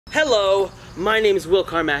Hello, my name is Will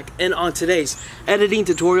Carmack, and on today's editing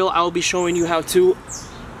tutorial, I will be showing you how to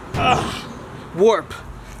warp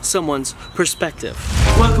someone's perspective.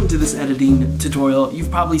 Welcome to this editing tutorial.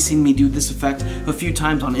 You've probably seen me do this effect a few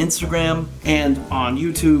times on Instagram and on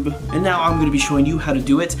YouTube, and now I'm going to be showing you how to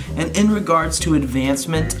do it. And in regards to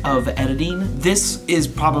advancement of editing, this is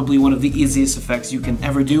probably one of the easiest effects you can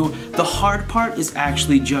ever do. The hard part is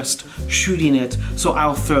actually just shooting it, so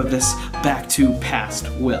I'll throw this back to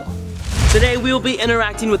past Will. Today we will be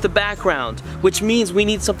interacting with the background, which means we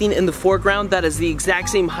need something in the foreground that is the exact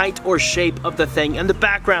same height or shape of the thing in the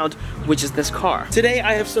background, which is this car. Today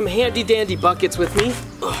I have some handy dandy buckets with me.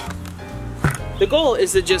 The goal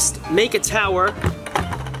is to just make a tower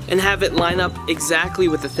and have it line up exactly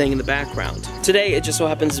with the thing in the background. Today it just so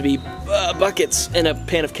happens to be buckets and a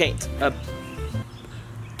pan of paint. A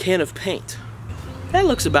can of paint. That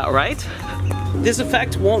looks about right. This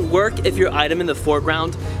effect won't work if your item in the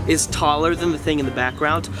foreground is taller than the thing in the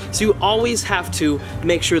background, so you always have to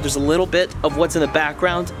make sure there's a little bit of what's in the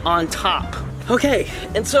background on top. Okay,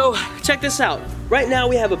 and so check this out. Right now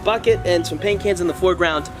we have a bucket and some paint cans in the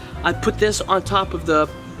foreground. I put this on top of the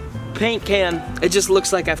paint can. It just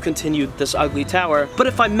looks like I've continued this ugly tower. But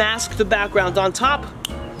if I mask the background on top,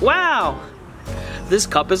 wow! This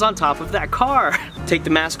cup is on top of that car. Take the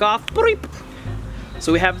mask off.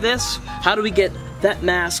 So we have this. How do we get that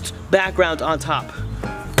masked background on top?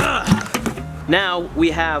 Now we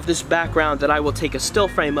have this background that I will take a still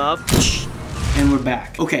frame of. And we're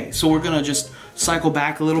back. Okay, so we're gonna just cycle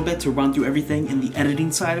back a little bit to run through everything in the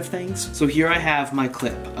editing side of things. So here I have my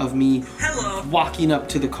clip of me walking up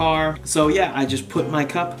to the car. So yeah, I just put my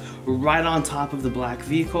cup right on top of the black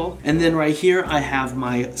vehicle. And then right here I have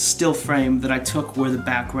my still frame that I took where the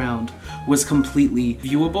background was completely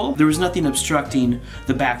viewable. There was nothing obstructing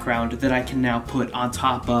the background that I can now put on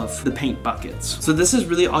top of the paint buckets. So this is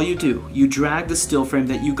really all you do. You drag the still frame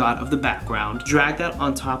that you got of the background, drag that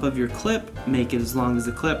on top of your clip, make it as long as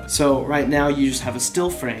the clip. So right now you just have a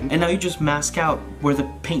still frame, and now you just mask out where the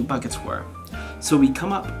paint buckets were. So we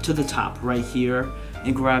come up to the top right here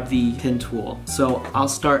and grab the pen tool. So I'll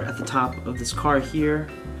start at the top of this car here.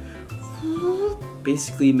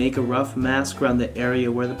 Basically make a rough mask around the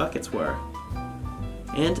area where the buckets were.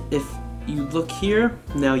 And if you look here,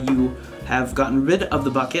 now you have gotten rid of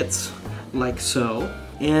the buckets, like so.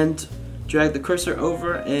 And drag the cursor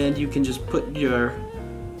over and you can just put your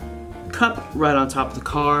cup right on top of the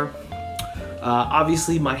car.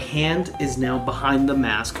 Obviously my hand is now behind the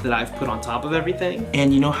mask that I've put on top of everything,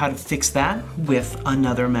 and you know how to fix that with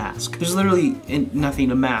another mask. There's literally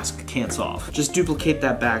nothing a mask can't solve. Just duplicate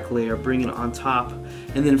that back layer, bring it on top,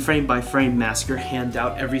 and then frame by frame mask your hand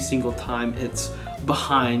out every single time it's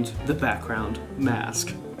behind the background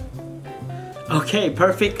mask. Okay,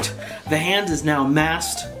 perfect. The hand is now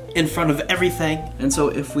masked in front of everything, and so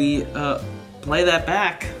if we play that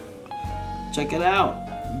back, check it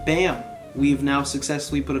out. Bam. We've now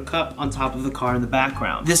successfully put a cup on top of the car in the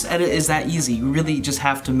background. This edit is that easy. You really just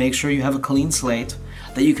have to make sure you have a clean slate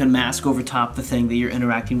that you can mask over top the thing that you're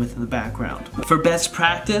interacting with in the background. For best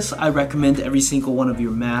practice, I recommend every single one of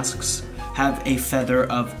your masks have a feather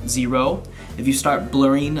of 0. If you start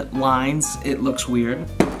blurring lines, it looks weird.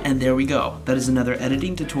 And there we go. That is another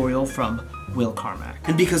editing tutorial from Will Carmack.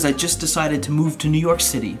 And because I just decided to move to New York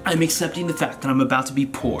City, I'm accepting the fact that I'm about to be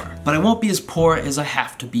poor. But I won't be as poor as I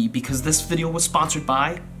have to be because this video was sponsored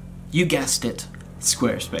by, you guessed it,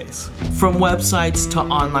 Squarespace. From websites to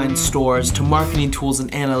online stores to marketing tools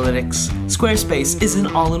and analytics, Squarespace is an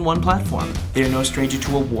all-in-one platform. They are no stranger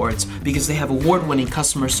to awards because they have award-winning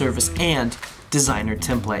customer service and designer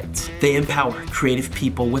templates. They empower creative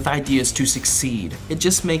people with ideas to succeed. It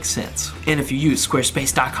just makes sense. And if you use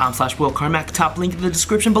squarespace.com/WillCarmack, top link in the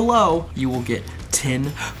description below, you will get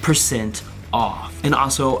 10% off. And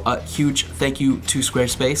also a huge thank you to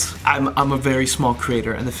Squarespace. I'm a very small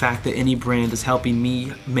creator, and the fact that any brand is helping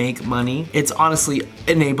me make money, it's honestly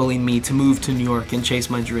enabling me to move to New York and chase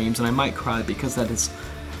my dreams, and I might cry because that is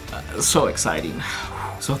so exciting.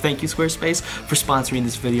 So thank you Squarespace for sponsoring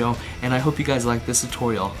this video, and I hope you guys like this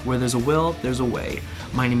tutorial. Where there's a will, there's a way.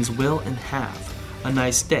 My name is Will, and have a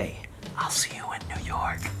nice day. I'll see you in New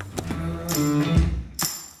York.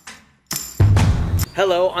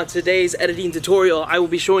 Hello, on today's editing tutorial, I will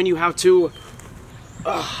be showing you how to